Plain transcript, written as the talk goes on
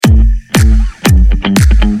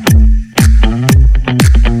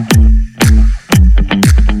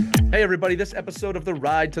everybody. This episode of the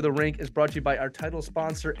Ride to the Rink is brought to you by our title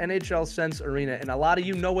sponsor, NHL Sense Arena. And a lot of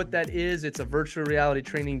you know what that is. It's a virtual reality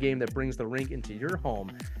training game that brings the rink into your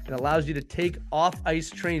home and allows you to take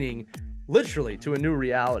off-ice training literally to a new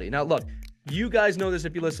reality. Now, look, you guys know this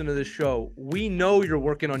if you listen to this show. We know you're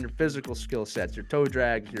working on your physical skill sets, your toe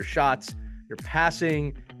drags, your shots, your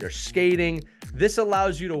passing, your skating. This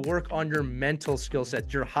allows you to work on your mental skill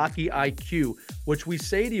sets, your hockey IQ, which we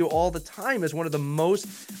say to you all the time is one of the most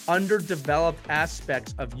underdeveloped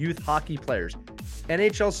aspects of youth hockey players.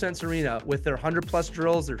 NHL Sense Arena, with their 100-plus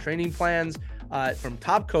drills, their training plans from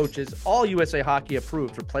top coaches, all USA Hockey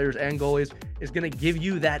approved for players and goalies, is going to give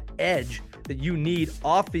you that edge that you need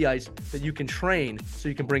off the ice that you can train so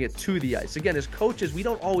you can bring it to the ice. Again, as coaches, we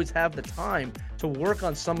don't always have the time to work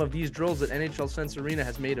on some of these drills that NHL Sense Arena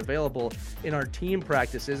has made available in our team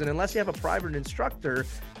practices. And unless you have a private instructor,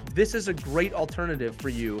 this is a great alternative for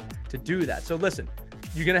you to do that. So listen,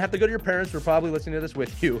 you're going to have to go to your parents. We're probably listening to this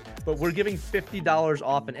with you, but we're giving $50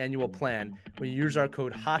 off an annual plan when you use our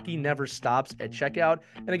code HOCKEYNEVERSTOPS at checkout.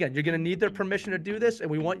 And again, you're going to need their permission to do this, and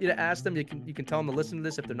we want you to ask them. You can tell them to listen to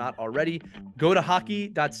this if they're not already. Go to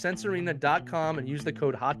hockey.sensearena.com and use the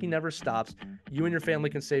code HOCKEYNEVERSTOPS. You and your family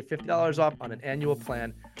can save $50 off on an annual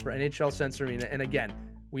plan for NHL Sense Arena. And again,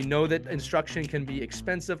 we know that instruction can be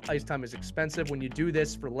expensive. Ice time is expensive. When you do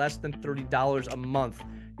this for less than $30 a month,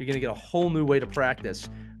 you're going to get a whole new way to practice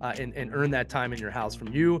and earn that time in your house from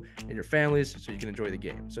you and your families so you can enjoy the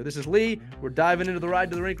game. So this is Lee. We're diving into the Ride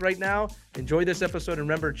to the Rink right now. Enjoy this episode. And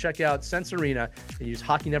remember to check out Sense Arena and use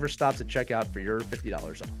Hockey Never Stops at checkout for your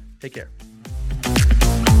 $50 off. Take care.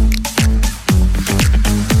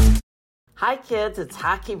 Hi kids, it's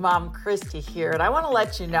Hockey Mom Christie here, and I want to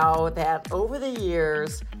let you know that over the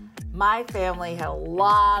years, my family had a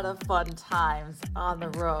lot of fun times on the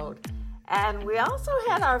road. And we also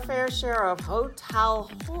had our fair share of hotel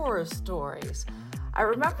horror stories. I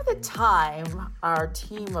remember the time our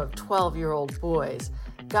team of 12-year-old boys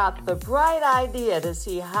got the bright idea to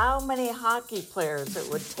see how many hockey players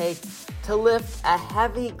it would take to lift a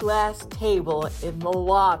heavy glass table in the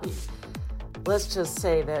lobby. Let's just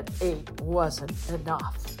say that 8 wasn't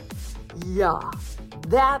enough. Yeah,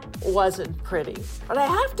 that wasn't pretty. But I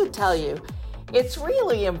have to tell you, it's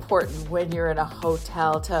really important when you're in a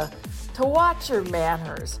hotel to watch your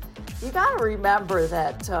manners. You got to remember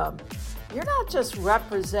that you're not just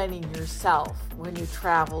representing yourself when you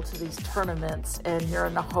travel to these tournaments and you're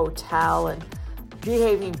in a hotel and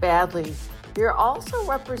behaving badly. You're also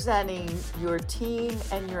representing your team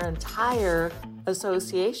and your entire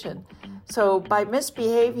association. So by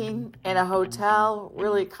misbehaving in a hotel,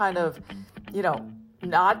 really kind of,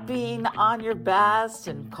 not being on your best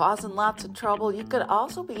and causing lots of trouble, you could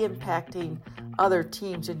also be impacting other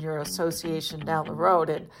teams in your association down the road.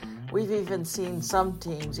 And we've even seen some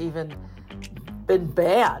teams even been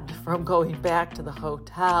banned from going back to the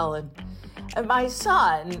hotel. And my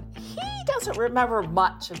son, he doesn't remember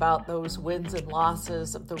much about those wins and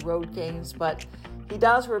losses of the road games, but he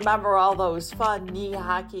does remember all those fun knee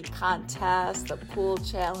hockey contests, the pool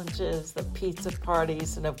challenges, the pizza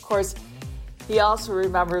parties, and of course, he also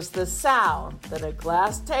remembers the sound that a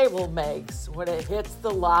glass table makes when it hits the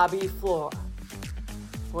lobby floor.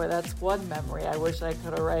 Boy, that's one memory I wish I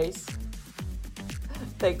could erase.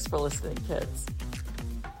 Thanks for listening, kids.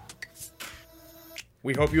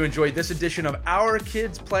 We hope you enjoyed this edition of Our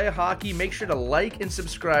Kids Play Hockey. Make sure to like and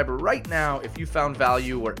subscribe right now if you found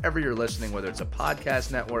value wherever you're listening, whether it's a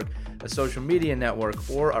podcast network, a social media network,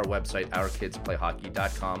 or our website,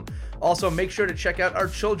 ourkidsplayhockey.com. Also, make sure to check out our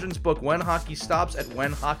children's book, When Hockey Stops, at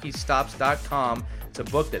whenhockeystops.com. It's a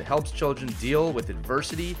book that helps children deal with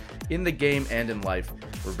adversity in the game and in life.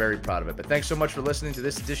 We're very proud of it. But thanks so much for listening to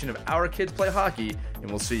this edition of Our Kids Play Hockey, and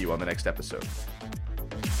we'll see you on the next episode.